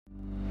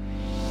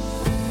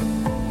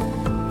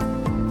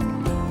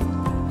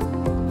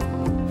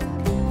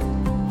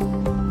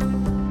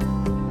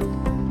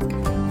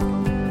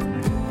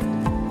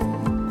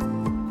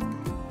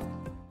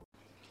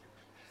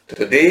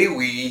Today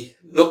we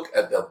look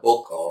at the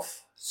book of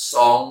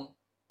Song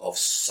of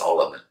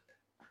Solomon.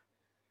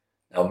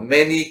 Now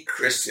many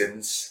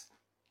Christians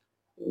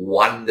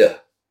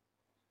wonder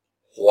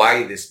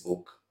why this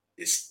book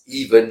is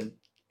even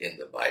in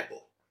the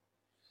Bible.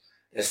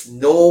 There's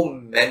no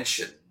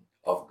mention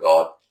of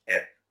God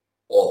at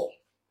all.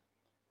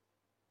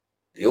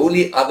 The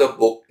only other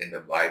book in the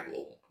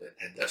Bible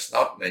that does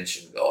not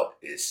mention God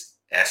is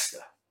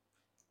Esther.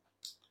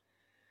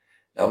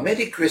 Now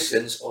many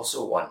Christians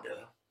also wonder,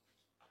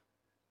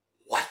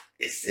 what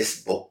is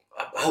this book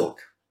about?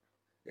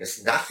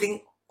 There's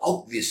nothing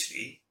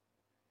obviously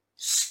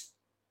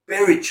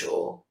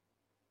spiritual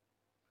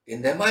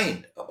in their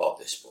mind about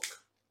this book.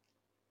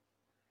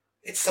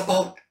 It's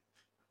about,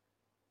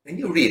 when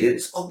you read it,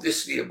 it's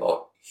obviously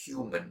about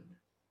human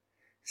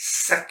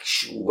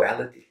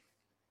sexuality.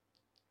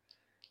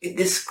 It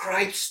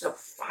describes the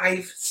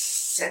 5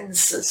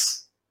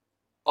 senses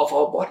of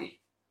our body.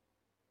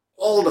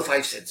 All the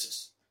 5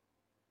 senses.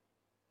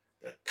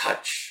 The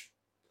touch,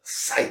 the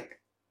sight,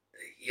 the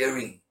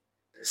hearing,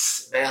 the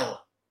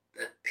smell,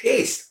 the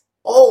taste,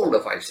 all the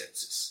 5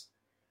 senses.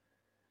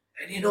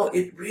 And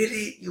it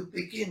really, you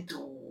begin to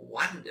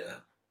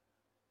wonder,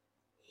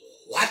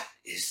 what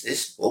is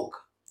this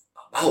book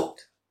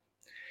about?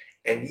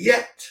 And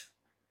yet,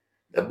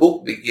 the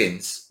book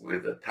begins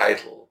with the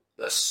title,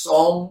 The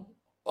Song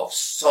of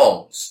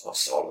Songs of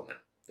Solomon.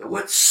 The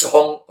word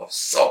Song of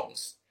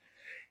Songs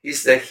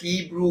is the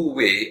Hebrew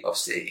way of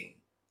saying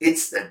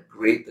it's the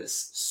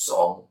greatest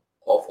song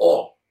of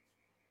all.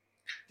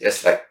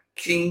 Just like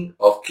King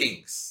of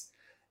Kings,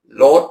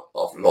 Lord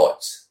of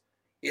Lords.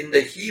 In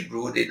the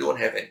Hebrew, they don't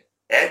have an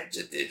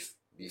adjective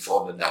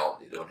before the noun.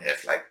 They don't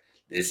have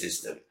this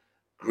is the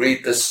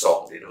greatest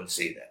song. They don't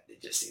say that. They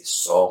just say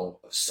Song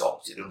of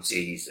Songs. They don't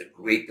say he's the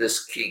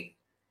greatest king.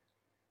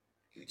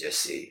 You just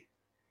say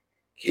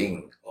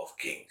King of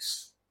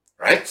Kings.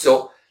 Right?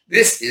 So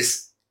this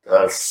is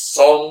the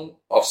Song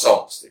of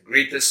Songs, the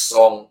greatest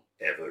song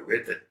ever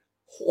written.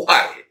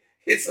 Why?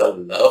 It's a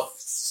love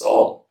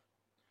song.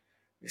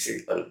 You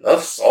see, a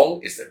love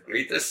song is the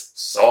greatest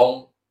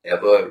song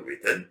ever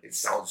written. It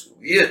sounds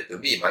weird to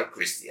me. My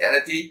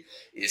Christianity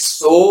is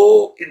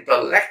so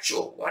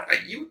intellectual. What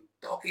are you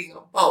talking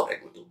about? I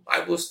go to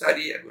Bible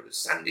study, I go to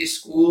Sunday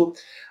school,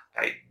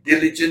 I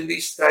diligently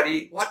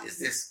study. What is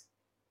this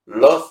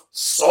love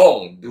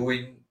song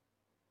doing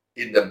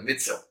in the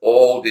midst of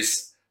all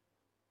this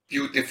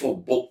beautiful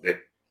book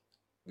that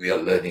we are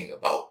learning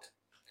about?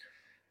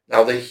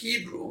 Now the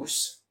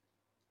Hebrews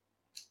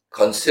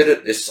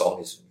considered this song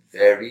as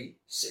very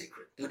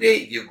sacred. Today,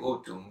 if you go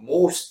to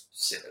most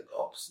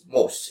synagogues,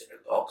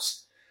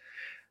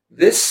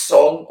 this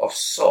Song of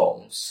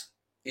Songs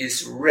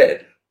is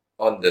read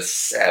on the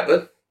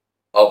Sabbath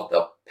of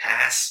the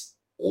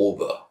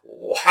Passover.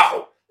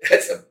 Wow,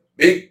 that's a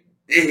big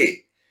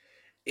day.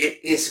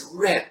 It is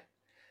read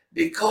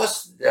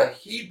because the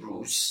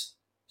Hebrews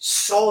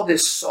saw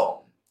this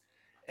song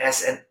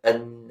as an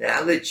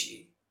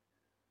analogy,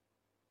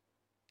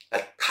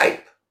 a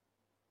type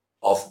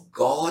of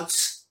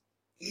God's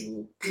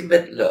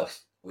intimate love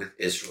with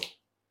Israel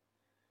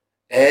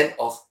and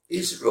of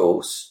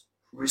Israel's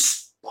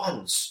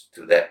response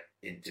to that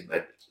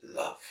intimate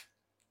love.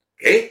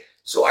 Okay?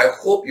 So I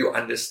hope you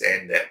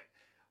understand that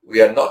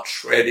we are not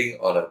treading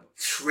on a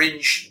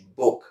fringe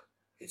book.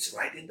 It's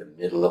right in the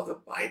middle of the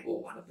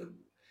Bible. One of the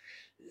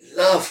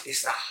love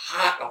is the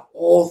heart of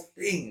all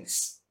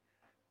things.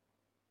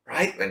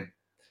 Right?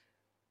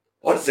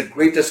 What is the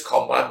greatest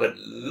commandment?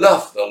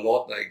 Love the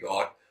Lord thy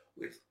God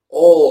with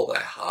all thy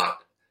heart,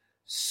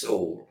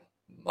 soul,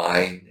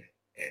 mind,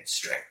 and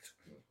strength.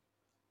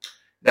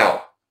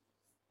 Now,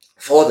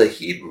 for the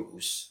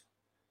Hebrews,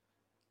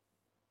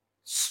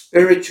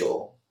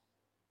 spiritual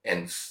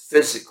and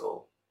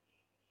physical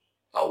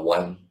are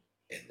one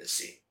and the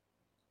same.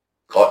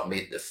 God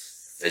made the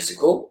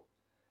physical,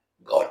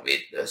 God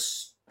made the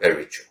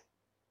spiritual.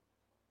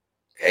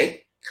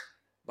 Okay?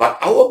 But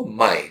our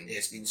mind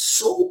has been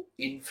so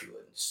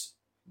influenced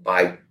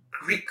by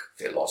Greek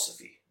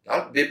philosophy,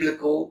 not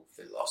biblical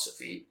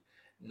philosophy,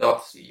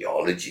 not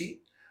theology,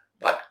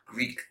 but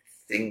Greek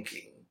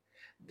thinking,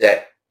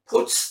 that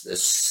puts the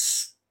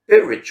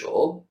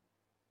spiritual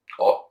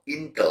or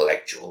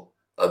intellectual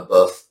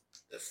above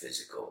the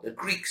physical. The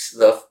Greeks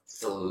love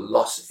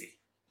philosophy.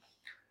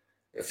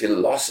 The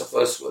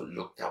philosophers were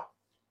looked up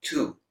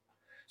to.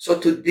 So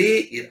today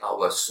in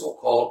our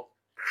so-called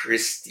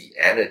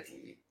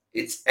Christianity,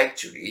 it's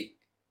actually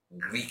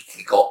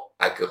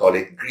I could call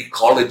it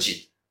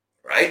Greekology,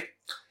 right?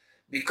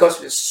 Because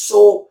we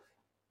so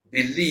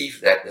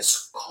believe that the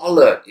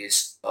scholar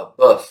is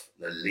above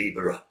the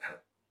laborer.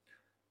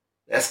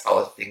 That's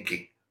our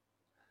thinking.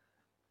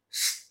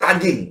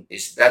 Studying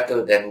is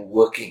better than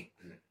working.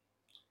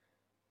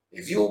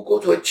 If you go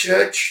to a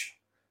church,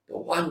 the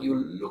one you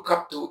look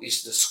up to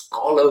is the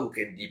scholar who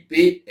can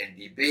debate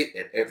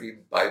at every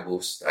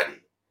Bible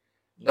study,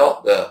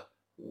 not the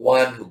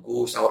one who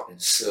goes out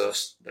and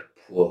serves the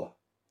poor,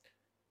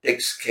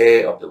 takes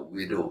care of the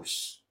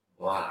widows.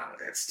 Wow,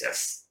 that's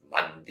just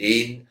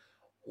mundane,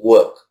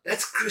 work.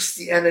 That's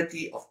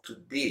Christianity of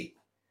today,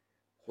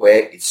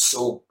 where it's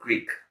so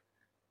Greek.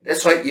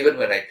 That's why even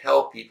when I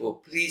tell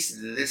people, please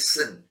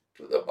listen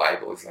to the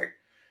Bible, it's like,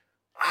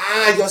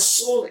 you're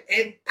so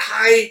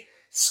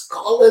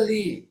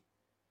anti-scholarly.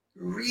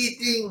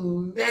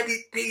 Reading,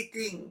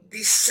 meditating,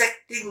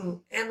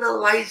 dissecting,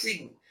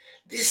 analyzing.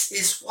 This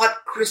is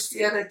what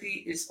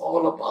Christianity is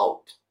all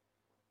about.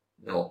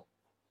 No.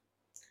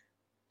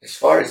 As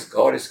far as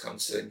God is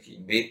concerned, He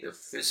made the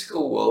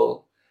physical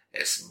world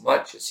as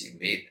much as He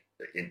made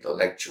the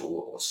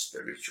intellectual or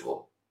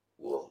spiritual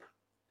world.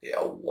 They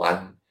are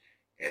one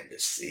and the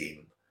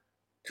same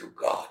to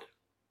God.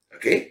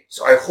 Okay?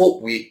 So I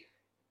hope we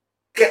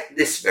get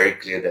this very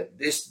clear that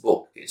this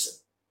book is a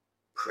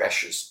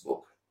precious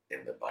book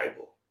in the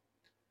Bible.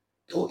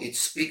 Though it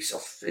speaks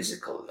of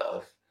physical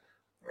love,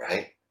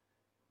 right?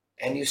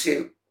 And you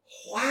say,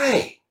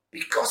 why?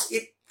 Because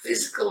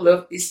physical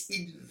love is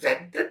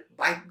invented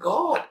by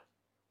God.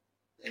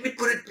 Let me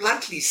put it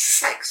bluntly,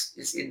 sex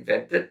is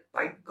invented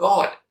by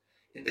God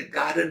in the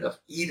Garden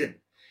of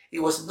Eden. It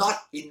was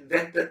not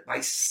invented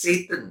by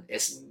Satan,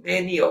 as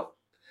many of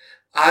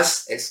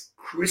us as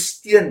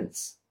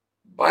Christians,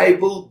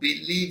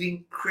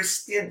 Bible-believing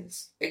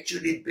Christians,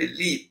 actually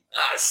believe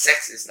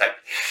sex is like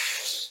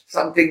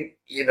something,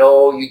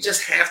 you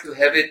just have to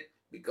have it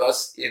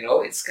because,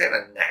 it's kind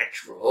of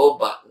natural,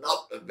 but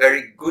not a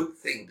very good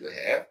thing to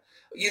have.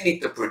 You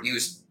need to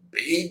produce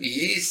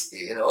babies,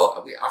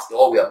 after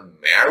all, we are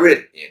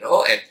married,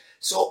 and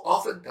so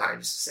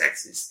oftentimes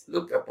sex is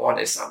looked upon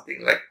as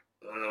something like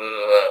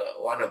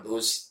one of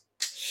those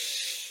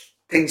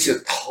things you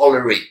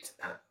tolerate,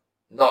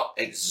 not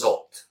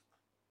exalt.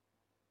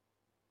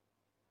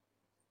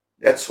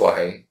 That's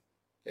why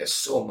there's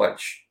so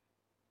much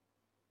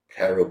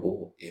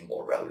terrible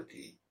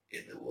immorality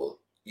in the world,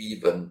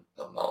 even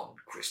among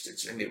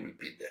Christians. Let me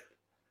repeat that.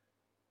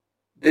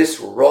 This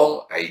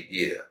wrong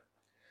idea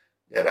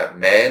that a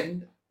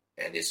man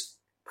and his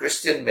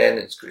Christian man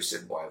and his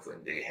Christian wife,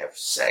 when they have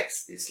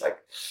sex, it's like,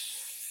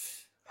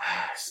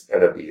 it's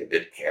better be a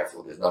bit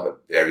careful. It's not a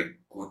very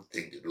good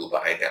thing to do,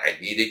 but I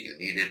need it, you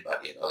need it,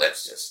 but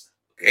that's just,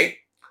 okay?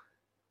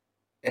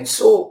 And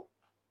so,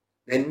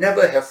 they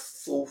never have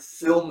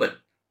fulfillment.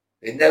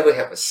 They never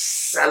have a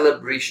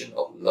celebration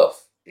of love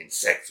in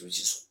sex, which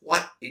is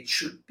what it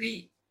should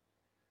be.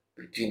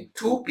 Between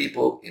two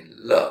people in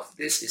love,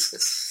 this is a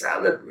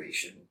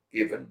celebration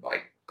given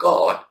by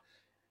God,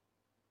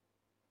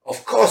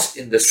 of course,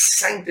 in the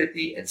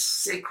sanctity and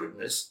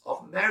sacredness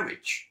of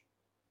marriage,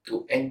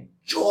 to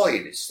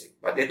enjoy this thing.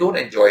 But they don't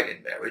enjoy it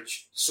in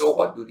marriage. So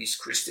what do these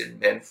Christian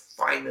men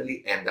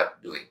finally end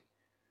up doing?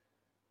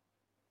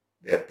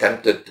 They're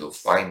tempted to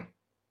find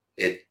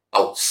it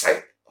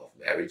outside of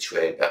marriage,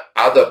 where the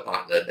other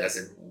partner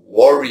doesn't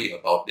worry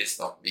about this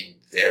not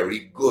being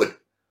very good.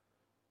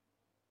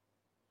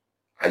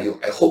 I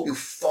hope you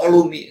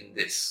follow me in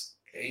this.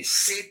 Okay?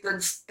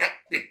 Satan's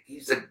tactic,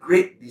 he's a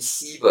great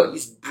deceiver.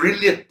 He's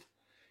brilliant.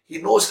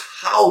 He knows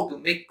how to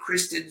make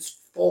Christians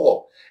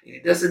fall. And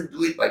he doesn't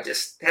do it by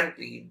just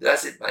tempting. He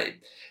does it by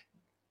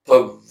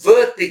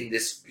perverting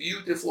this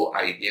beautiful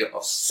idea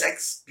of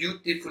sex,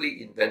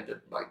 beautifully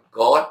invented by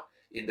God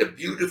in the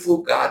beautiful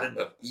Garden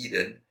of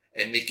Eden,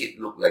 and make it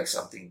look like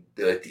something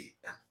dirty.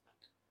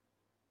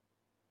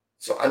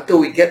 So until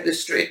we get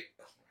this straight,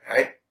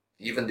 right,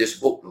 even this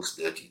book looks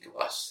dirty to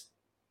us.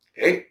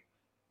 Okay?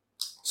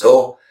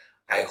 So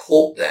I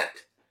hope that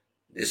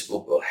this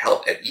book will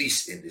help at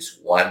least in this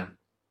one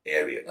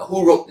area. Now,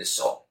 who wrote this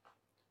song?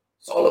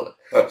 Solomon.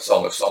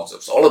 Song of Songs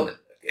of Solomon.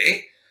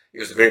 Okay? He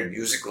was a very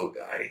musical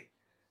guy.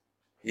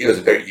 He was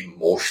a very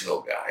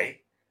emotional guy.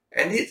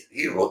 And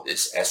he wrote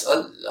this as a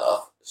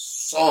love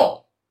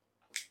song.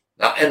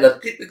 Now, in a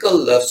typical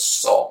love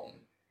song,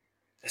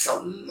 there's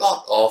a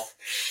lot of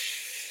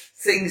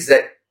things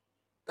that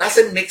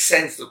doesn't make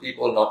sense to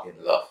people not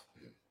in love.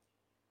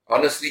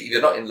 Honestly, if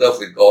you're not in love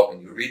with God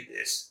when you read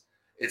this,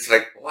 it's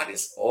like, what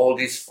is all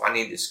this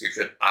funny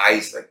description?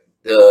 Eyes like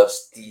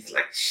doves, teeth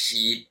like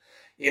sheep.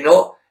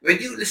 When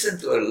you listen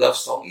to a love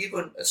song,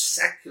 even a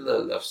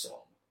secular love song,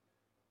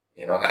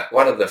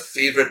 one of the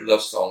favorite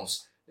love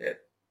songs that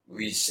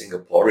we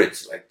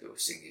Singaporeans like to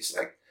sing is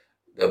like,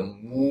 "The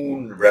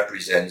moon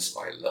represents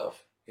my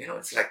love."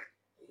 It's like,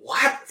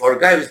 what? For a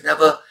guy who's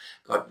never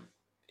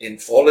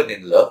fallen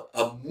in love,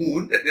 a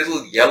moon, that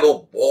little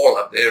yellow ball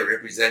up there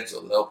represents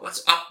your love.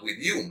 What's up with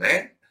you,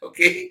 man?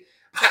 Okay?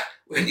 But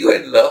when you're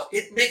in love,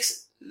 it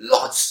makes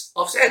lots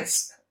of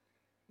sense.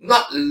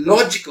 Not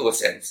logical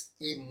sense,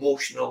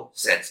 emotional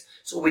sense.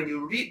 So when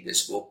you read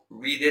this book,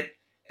 read it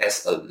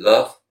as a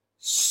love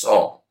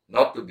song,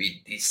 not to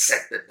be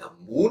dissected. The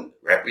moon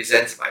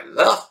represents my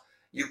love.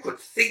 You could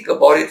think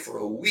about it for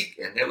a week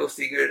and never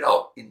figure it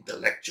out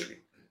intellectually.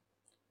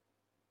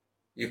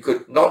 You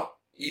could not,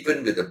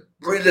 even with a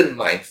brilliant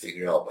mind,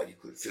 figure out, but you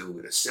could feel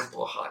with a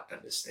simple heart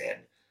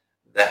understand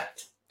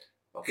that.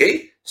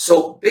 Okay?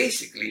 So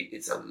basically,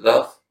 it's a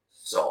love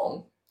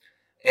song.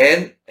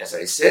 And as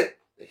I said,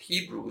 the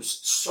Hebrews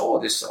saw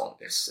this song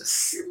as a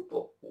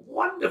simple,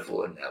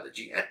 wonderful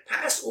analogy. At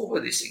Passover,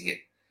 they sing it.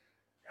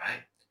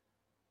 right?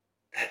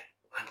 That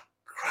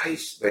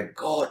when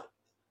God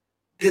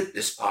did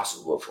this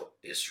Passover for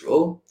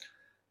Israel,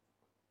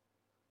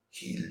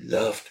 he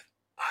loved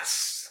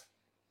us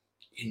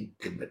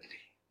intimately.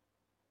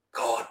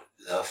 God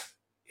loved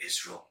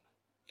Israel.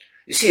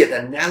 You see, an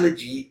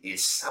analogy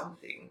is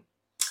something,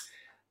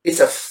 it's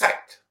a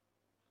fact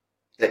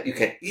that you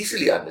can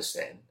easily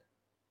understand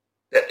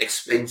that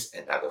explains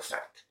another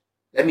fact.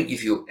 Let me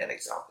give you an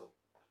example.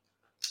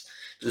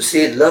 To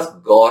say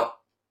love God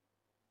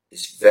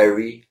is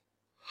very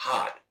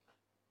hard.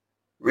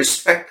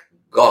 Respect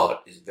God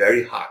is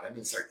very hard. I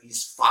mean, it's like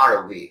he's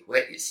far away.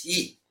 Where is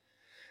he?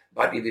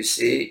 But if you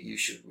say you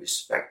should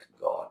respect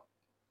God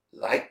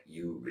like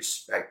you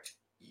respect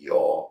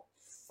your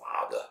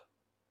father,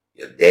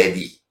 your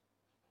daddy,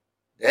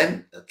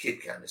 then a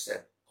kid can understand.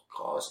 Of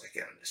course, I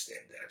can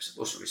understand that. I'm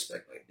supposed to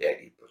respect my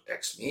daddy. He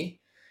protects me.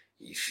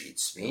 He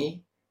feeds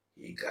me.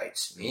 He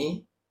guides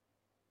me.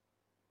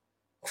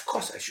 Of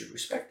course, I should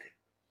respect him.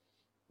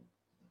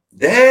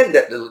 Then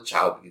that little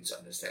child begins to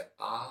understand,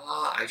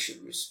 I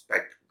should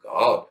respect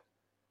God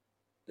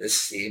the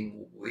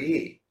same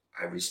way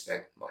I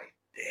respect my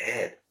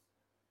dad,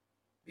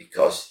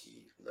 because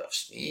he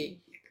loves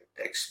me, he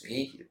protects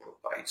me, he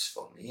provides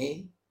for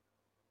me.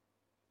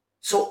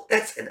 So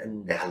that's an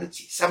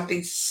analogy,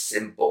 something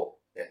simple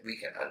that we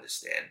can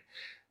understand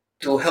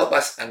to help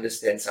us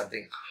understand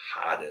something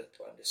harder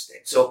to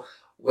understand. So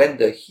when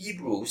the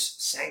Hebrews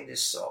sang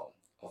this song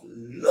of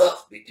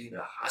love between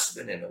a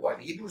husband and a wife,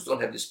 Hebrews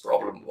don't have this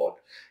problem about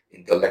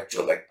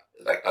intellectual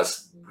like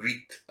us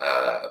Greek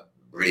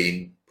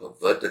brain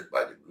perverted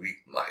by the Greek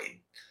mind.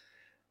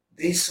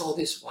 They saw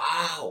this,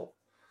 wow,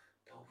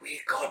 the way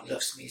God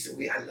loves me is the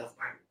way I love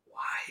my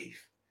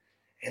wife.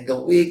 And the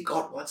way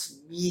God wants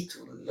me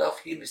to love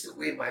him is the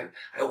way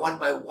I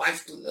want my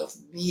wife to love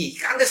me.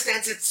 He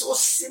understands it so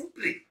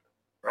simply,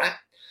 right?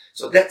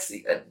 So that's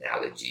the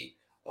analogy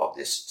of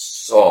this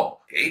song.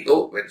 Okay,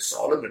 though when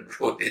Solomon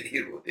wrote it,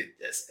 he wrote it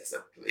just as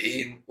a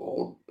plain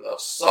old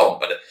love song.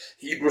 But the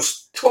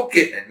Hebrews took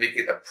it and make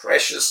it a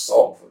precious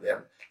song for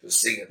them to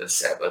sing at the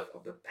Sabbath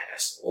of the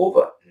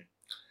Passover.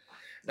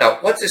 Now,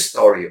 what's this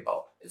story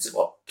about? It's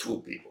about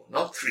two people,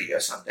 not three.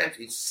 Sometimes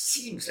it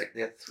seems like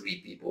there are three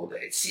people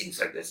there. It seems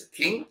like there's a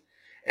king,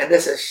 and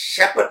there's a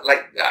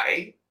shepherd-like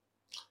guy,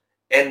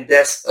 and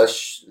there's a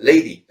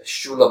lady, a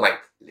Shulamite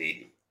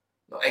lady.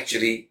 No,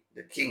 actually,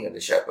 the king and the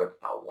shepherd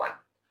are one,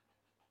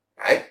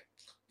 right?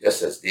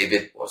 Just as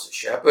David was a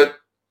shepherd,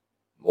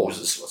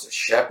 Moses was a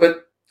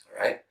shepherd,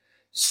 right?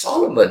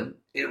 Solomon,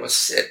 it was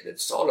said that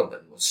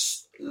Solomon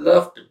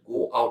loved to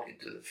go out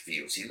into the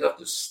fields. He loved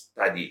to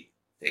study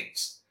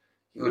things.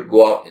 He would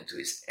go out into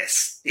his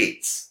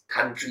estates,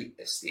 country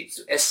estates,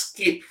 to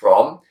escape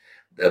from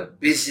the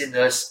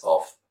busyness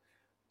of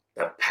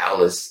the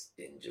palace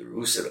in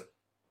Jerusalem.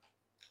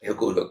 He'll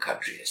go to a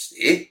country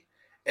estate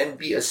and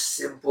be a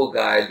simple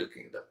guy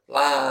looking at the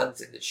plants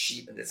and the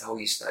sheep, and that's how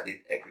he studied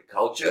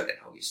agriculture and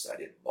how he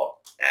studied about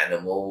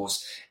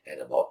animals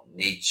and about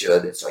nature.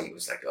 That's why he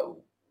was like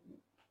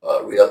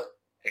a real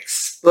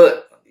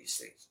expert on these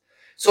things.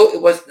 So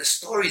it was the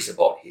stories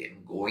about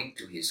him going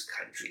to his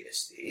country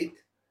estate.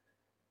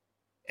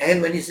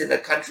 And when he's in the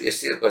country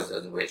estate, of course, he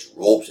doesn't wear his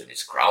robes and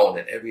his crown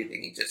and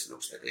everything. He just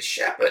looks like a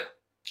shepherd.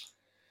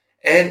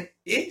 And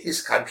in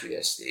his country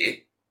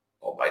estate,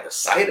 or by the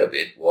side of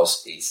it,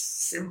 was a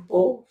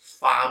simple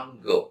farm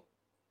girl,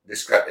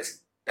 described as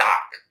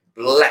dark,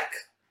 black.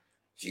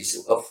 She's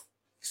a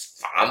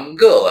farm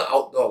girl, an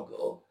outdoor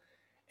girl.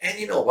 And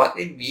you know what?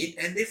 They meet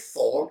and they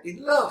fall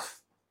in love.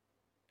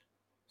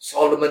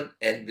 Solomon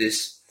and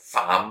this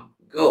farm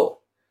girl.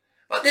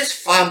 But this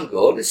farm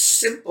girl, this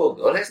simple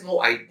girl, has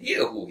no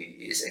idea who he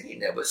is, and he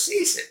never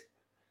sees it.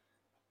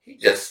 He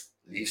just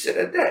leaves it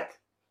at that.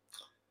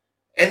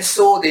 And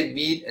so they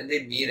meet and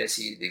they meet as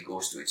he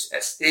goes to his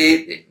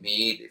estate, they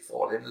meet, they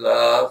fall in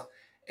love,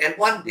 and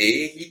one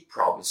day he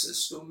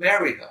promises to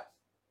marry her.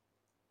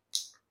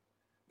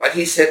 But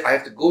he said, I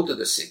have to go to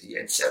the city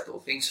and settle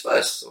things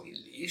first. So he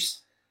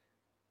leaves,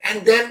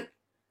 and then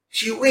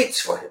she waits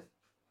for him.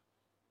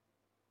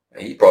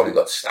 And he probably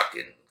got stuck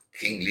in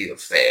kingly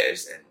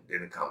affairs and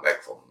didn't come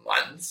back for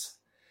months.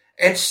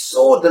 And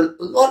so a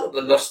lot of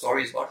the love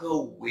story is about her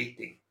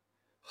waiting,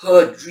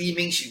 her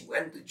dreaming. She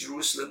went to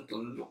Jerusalem to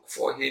look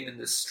for him in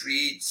the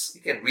streets.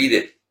 You can read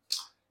it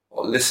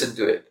or listen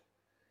to it.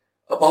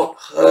 About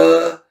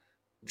her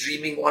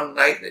dreaming one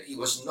night that he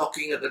was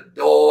knocking at the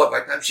door.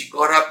 By the time she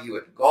got up, he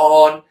was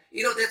gone.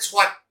 You know, that's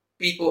what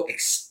people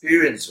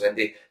experience when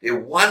they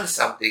want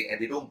something and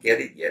they don't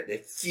get it yet. They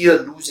fear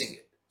losing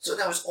it. So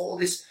there was all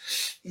this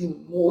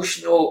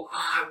emotional,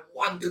 I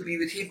want to be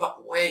with him,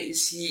 but where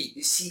is he?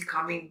 Is he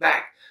coming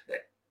back?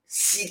 That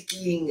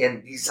seeking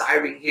and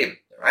desiring him,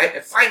 right?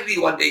 And finally,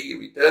 one day he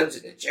returns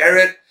in a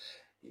chariot.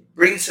 He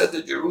brings her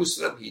to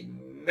Jerusalem. He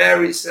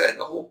marries her, and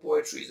the whole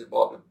poetry is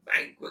about the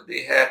banquet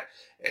they had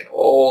and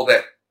all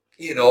that,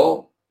 you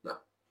know,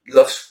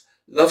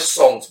 love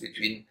songs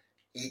between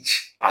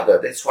each other.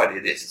 That's what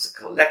it is. It's a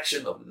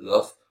collection of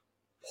love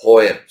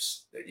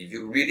poems that if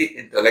you read it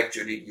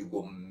intellectually, you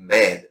go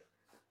mad.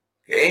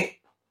 Okay?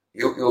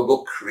 You'll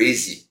go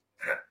crazy.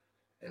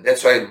 And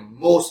that's why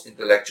most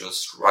intellectuals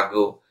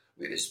struggle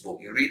with this book.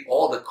 You read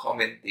all the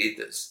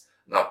commentators,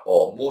 not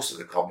all, most of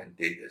the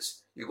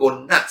commentators. You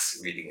go nuts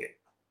reading it.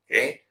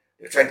 Okay?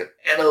 They're trying to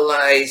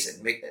analyze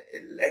and make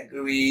an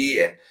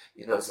allegory, and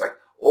it's like,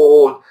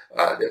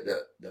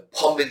 the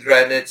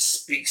pomegranate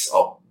speaks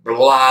of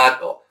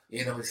blood, or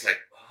it's like,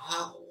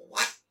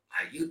 what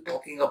are you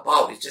talking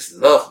about? It's just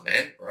love,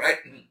 man, right?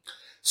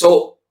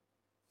 So,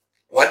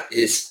 what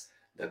is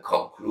the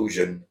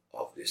conclusion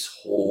of this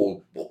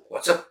whole book?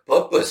 What's the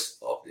purpose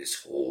of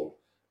this whole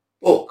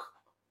book?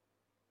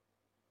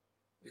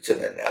 It's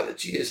an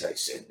analogy, as I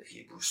said. The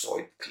Hebrew saw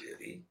it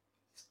clearly.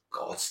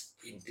 God's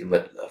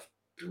intimate love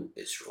to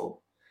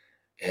Israel,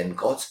 and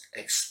God's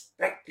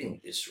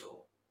expecting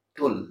Israel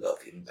to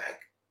love him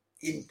back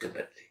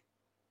intimately.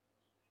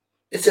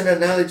 It's an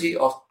analogy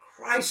of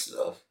Christ's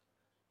love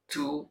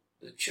to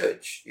the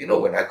church.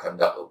 When I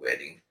conduct a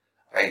wedding,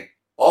 I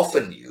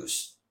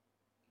almost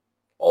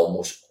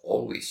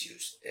always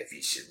use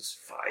Ephesians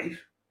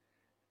 5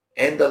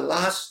 and the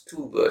last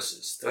two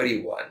verses,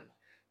 31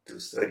 to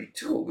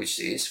 32, which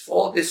says,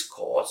 "For this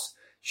cause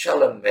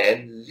shall a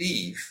man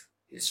leave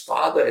his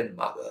father and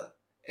mother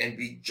and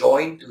be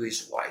joined to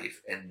his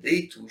wife, and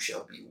they two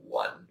shall be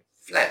one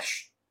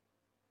flesh."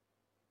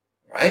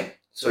 Right?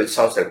 So it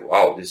sounds like,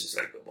 wow, this is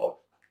like about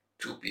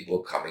two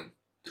people coming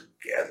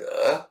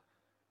together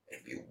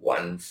and be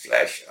one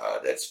flesh.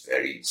 That's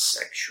very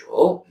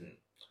sexual.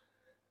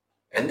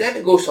 And then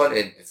it goes on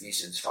in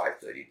Ephesians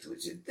 5:32.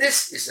 It says,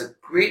 "This is a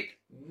great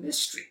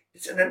mystery."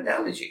 It's an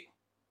analogy.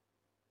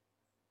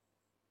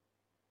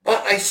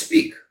 "But I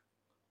speak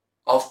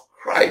of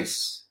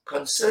Christ,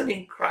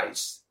 concerning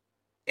Christ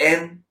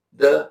and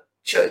the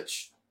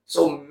church."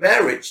 So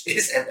marriage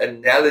is an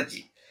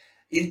analogy.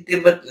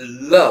 Intimate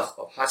love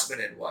of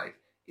husband and wife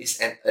is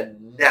an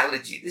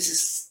analogy. This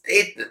is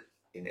stated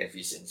in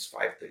Ephesians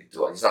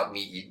 5:32. It's not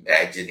me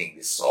imagining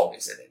this song.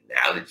 It's an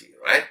analogy,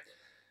 right?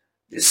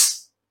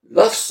 This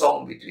love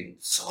song between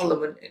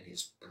Solomon and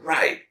his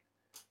bride,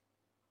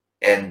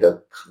 and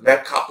the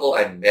couple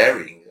I'm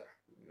marrying, the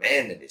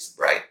man and his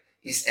bride,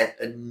 is an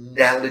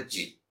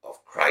analogy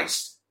of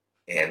Christ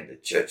and the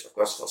church. Of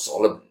course, for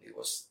Solomon, it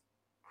was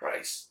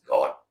Christ,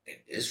 God, and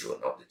Israel,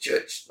 not the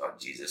church, not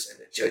Jesus and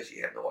the church. He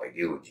had no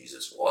idea who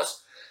Jesus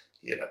was,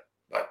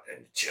 but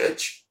in the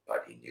church,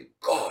 but he knew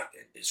God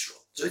and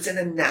Israel. So it's an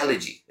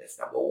analogy. That's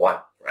number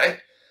one,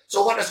 right?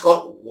 So what does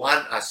God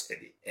want us at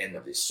the end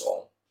of this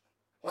song?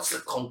 What's the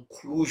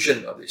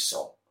conclusion of this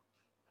song?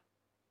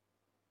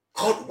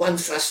 God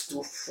wants us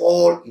to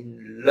fall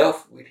in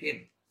love with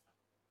him.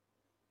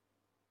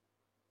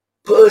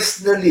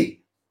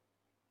 Personally,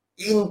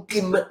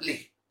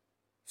 intimately,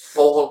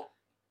 fall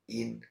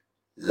in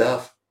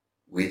love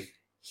with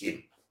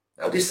him.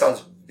 Now this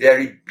sounds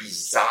very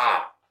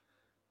bizarre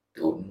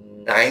to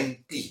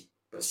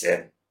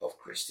 90% of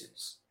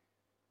Christians.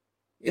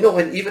 Even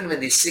when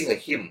they sing a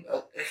hymn,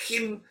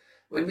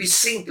 when we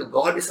sing to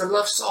God, it's a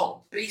love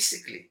song,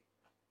 basically.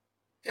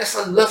 Just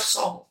a love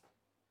song.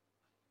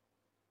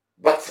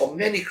 But for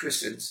many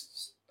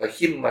Christians, a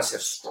hymn must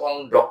have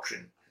strong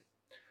doctrine.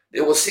 They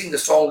will sing the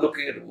song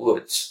looking at the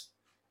words,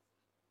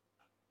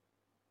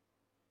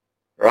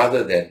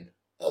 rather than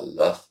a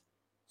love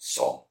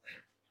song.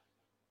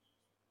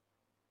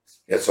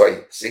 That's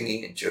why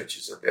singing in church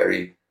is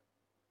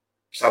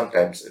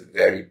sometimes a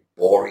very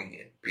boring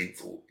and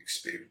painful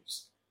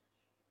experience.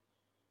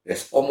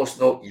 There's almost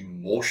no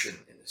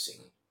emotion in the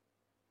singing.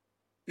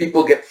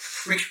 People get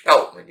freaked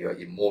out when you're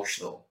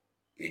emotional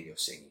in your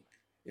singing.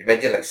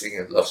 Imagine like singing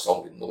a love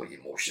song with no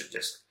emotion,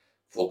 just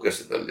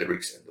focus on the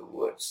lyrics and the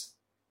words.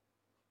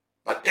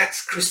 But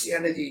that's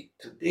Christianity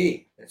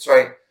today. That's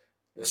why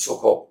the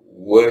so-called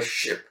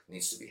worship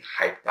needs to be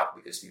hyped up,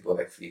 because people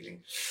are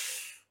feeling,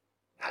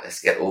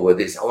 let's get over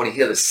this. I want to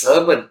hear the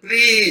sermon.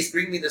 Please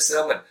bring me the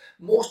sermon.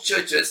 Most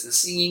churches, the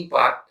singing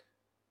part,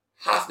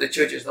 half the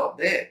church is not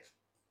there.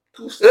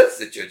 2/3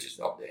 the church is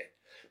not there.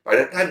 By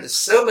the time the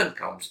sermon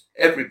comes,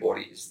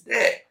 everybody is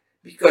there.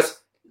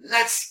 Because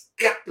let's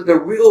get to the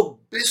real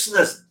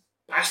business,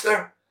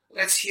 Pastor.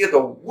 Let's hear the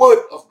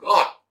word of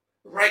God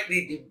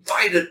rightly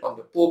divided on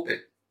the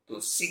pulpit. To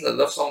sing a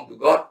love song to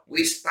God,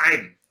 waste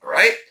time,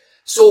 right?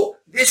 So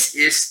this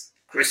is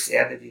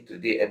Christianity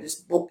today, and this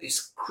book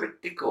is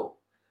critical.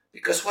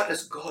 Because what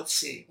does God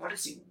say? What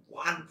does he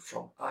want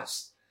from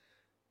us?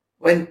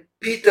 When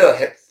Peter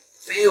had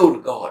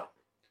failed God,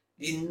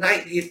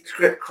 denied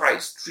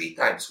Christ 3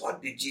 times,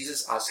 what did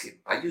Jesus ask him?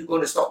 Are you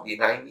going to stop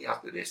denying me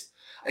after this?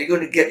 Are you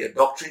going to get your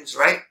doctrines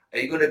right? Are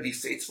you going to be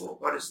faithful?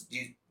 What does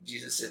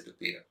Jesus say to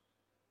Peter?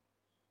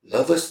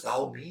 Lovest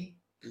thou me?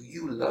 Do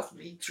you love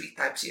me? 3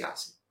 times he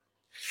asked him.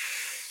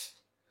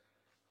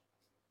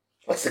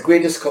 What's the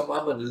greatest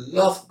commandment?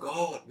 Love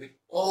God with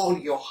all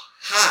your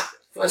heart,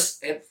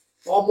 first and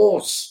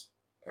foremost.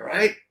 All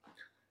right?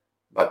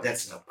 But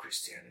that's not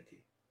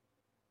Christianity.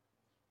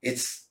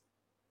 It's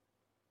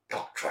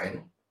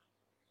doctrinal.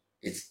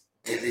 It's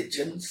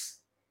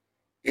diligence.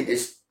 It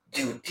is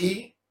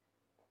duty.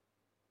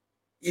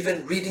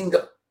 Even reading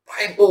the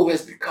Bible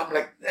has become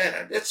like that.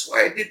 And that's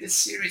why I did this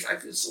series. I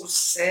feel so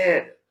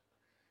sad.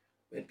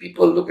 When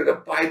people look at the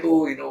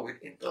Bible,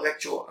 with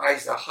intellectual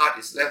eyes, the heart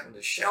is left on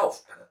the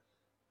shelf.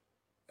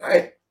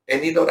 Right?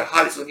 And the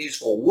heart is only used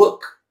for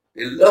work.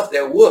 They love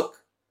their work.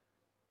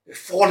 They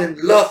fall in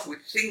love with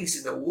things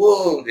in the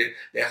world,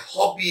 their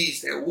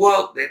hobbies, their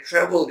work, their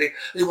travel. They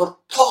will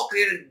talk,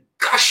 they're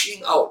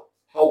gushing out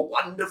how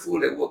wonderful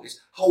their work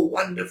is, how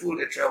wonderful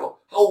their travel,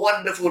 how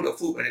wonderful the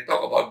food. When they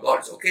talk about God,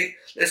 it's okay,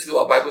 let's do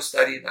our Bible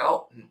study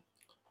now.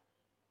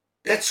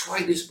 That's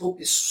why this book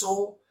is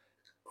so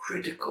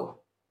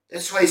critical.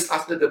 That's why it's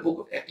after the book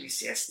of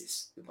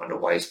Ecclesiastes. You wonder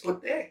why it's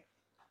put there.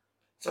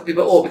 Some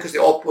people, because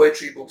they're all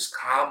poetry books.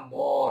 Come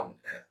on.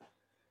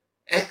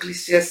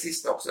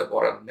 Ecclesiastes talks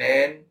about a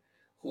man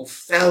who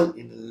fell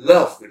in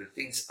love with the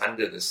things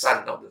under the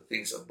sun, not the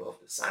things above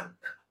the sun.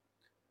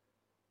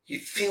 He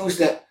feels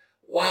that,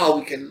 wow,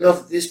 we can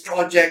love this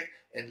project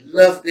and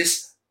love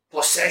this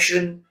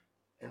possession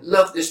and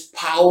love this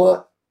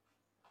power.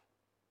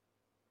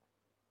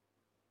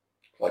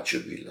 What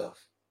should we love?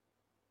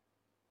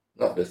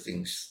 Not the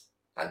things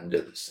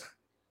under the sun,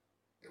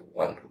 the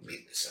one who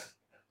made the sun.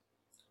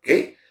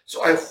 Okay?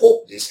 So I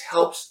hope this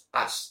helps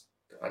us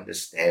to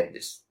understand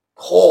this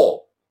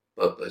core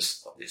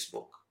purpose of this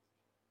book.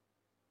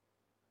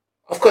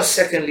 Of course,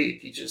 secondly,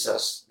 it teaches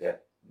us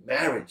that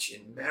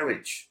in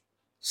marriage,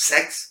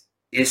 sex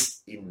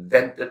is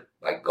invented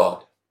by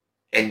God.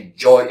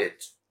 Enjoy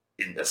it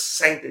in the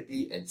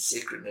sanctity and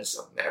sacredness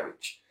of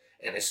marriage.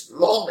 And as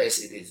long as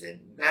it is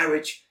in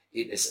marriage,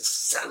 it is a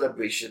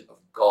celebration of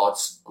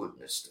God's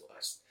goodness to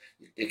us.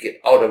 You take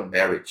it out of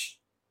marriage,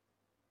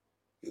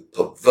 you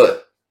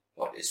pervert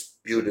what is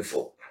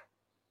beautiful.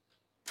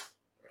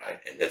 Right?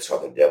 And that's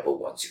what the devil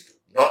wants you to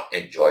not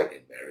enjoy it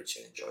in marriage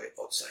and enjoy it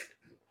outside.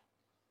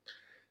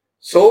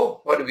 So,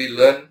 what do we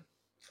learn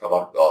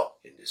about God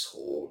in this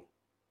whole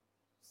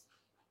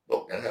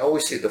book? And I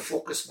always say the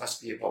focus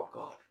must be about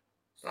God.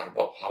 It's not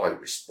about how I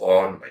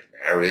respond, my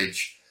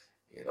marriage,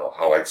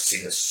 how I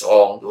sing a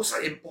song. Those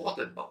are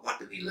important. But what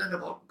do we learn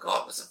about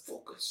God as a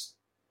focus?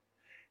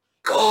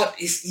 God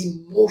is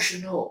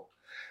emotional.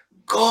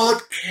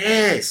 God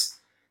cares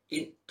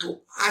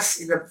to us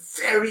in a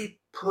very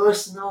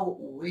personal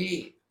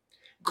way.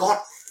 God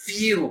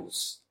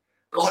feels.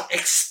 God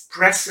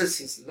expresses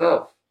his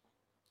love.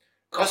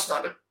 God's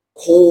not a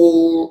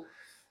cold,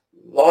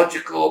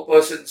 logical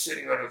person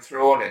sitting on a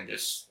throne and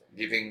just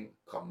giving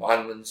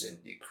commandments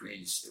and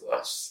decrees to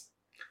us.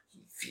 He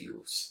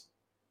feels.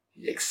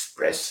 He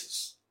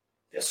expresses.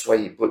 That's why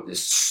he put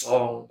this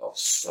Song of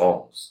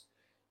Songs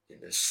in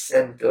the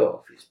center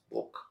of his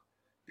book,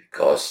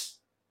 because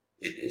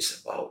it is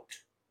about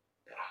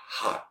the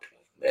heart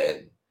of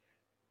man.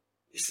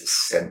 It's the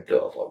center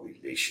of our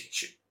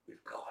relationship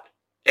with God.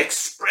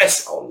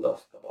 Express our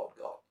love about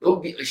God.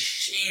 Don't be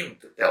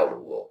ashamed to tell the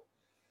world.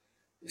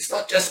 It's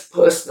not just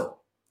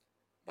personal,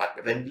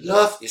 but when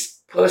love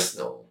is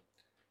personal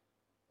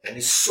and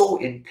is so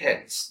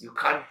intense, you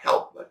can't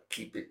help but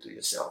keep it to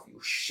yourself. You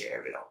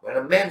share it out. When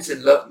a man's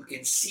in love, you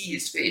can see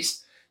his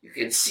face. You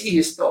can see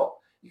his talk.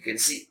 You can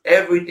see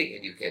everything,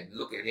 and you can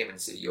look at him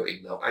and say, you're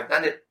in love. I've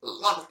done it a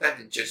lot of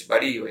times in church.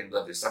 Buddy, you're in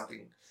love with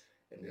something.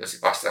 And they'll say,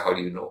 Pastor, how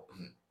do you know?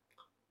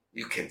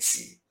 You can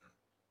see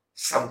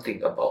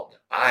something about the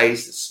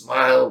eyes, the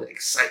smile, the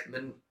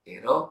excitement,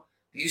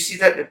 Do you see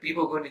that when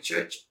people go to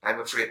church?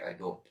 I'm afraid I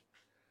don't.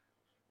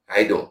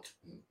 I don't.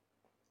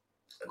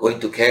 Going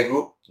to care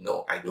group?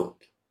 No, I don't.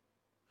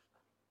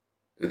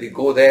 Do they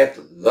go there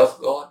to love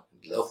God,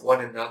 love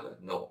one another?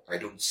 No, I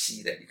don't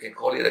see that. You can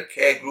call it a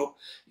care group.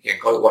 You can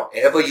call it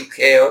whatever you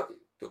care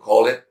to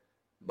call it,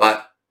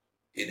 but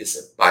it is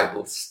a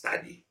Bible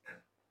study.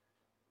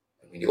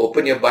 And when you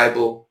open your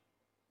Bible,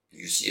 do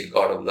you see a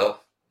God of love?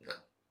 No.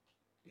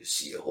 You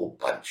see a whole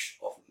bunch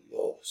of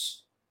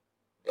laws,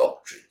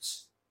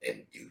 doctrines,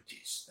 and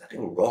duties.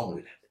 Nothing wrong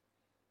with it.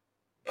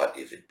 But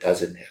if it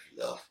doesn't have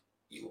love,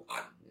 you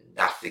are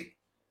nothing.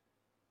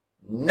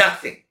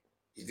 Nothing.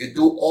 If you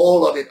do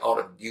all of it out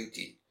of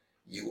duty,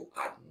 you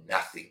are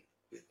nothing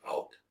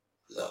without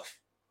love.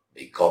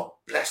 May God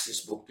bless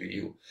this book to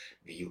you.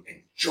 May you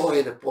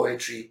enjoy the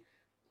poetry.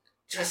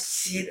 Just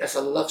see it as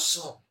a love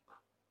song.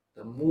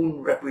 The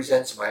moon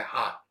represents my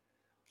heart.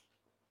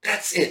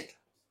 That's it.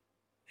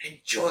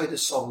 Enjoy the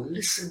song.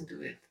 Listen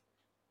to it.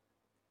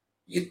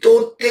 You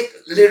don't take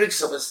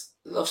lyrics of a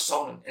love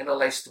song and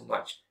analyze too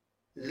much.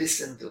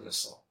 Listen to the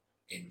song.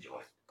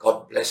 Enjoy.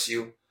 God bless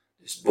you.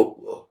 This book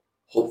will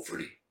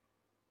hopefully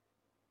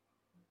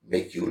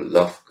make you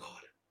love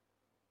God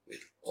with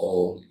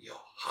all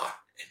your heart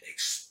and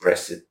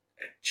express it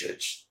at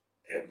church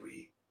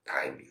every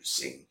time you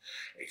sing.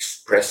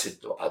 Express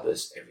it to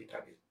others every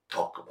time you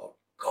talk about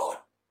God,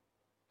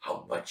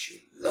 how much you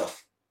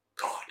love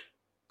God.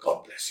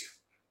 God bless you.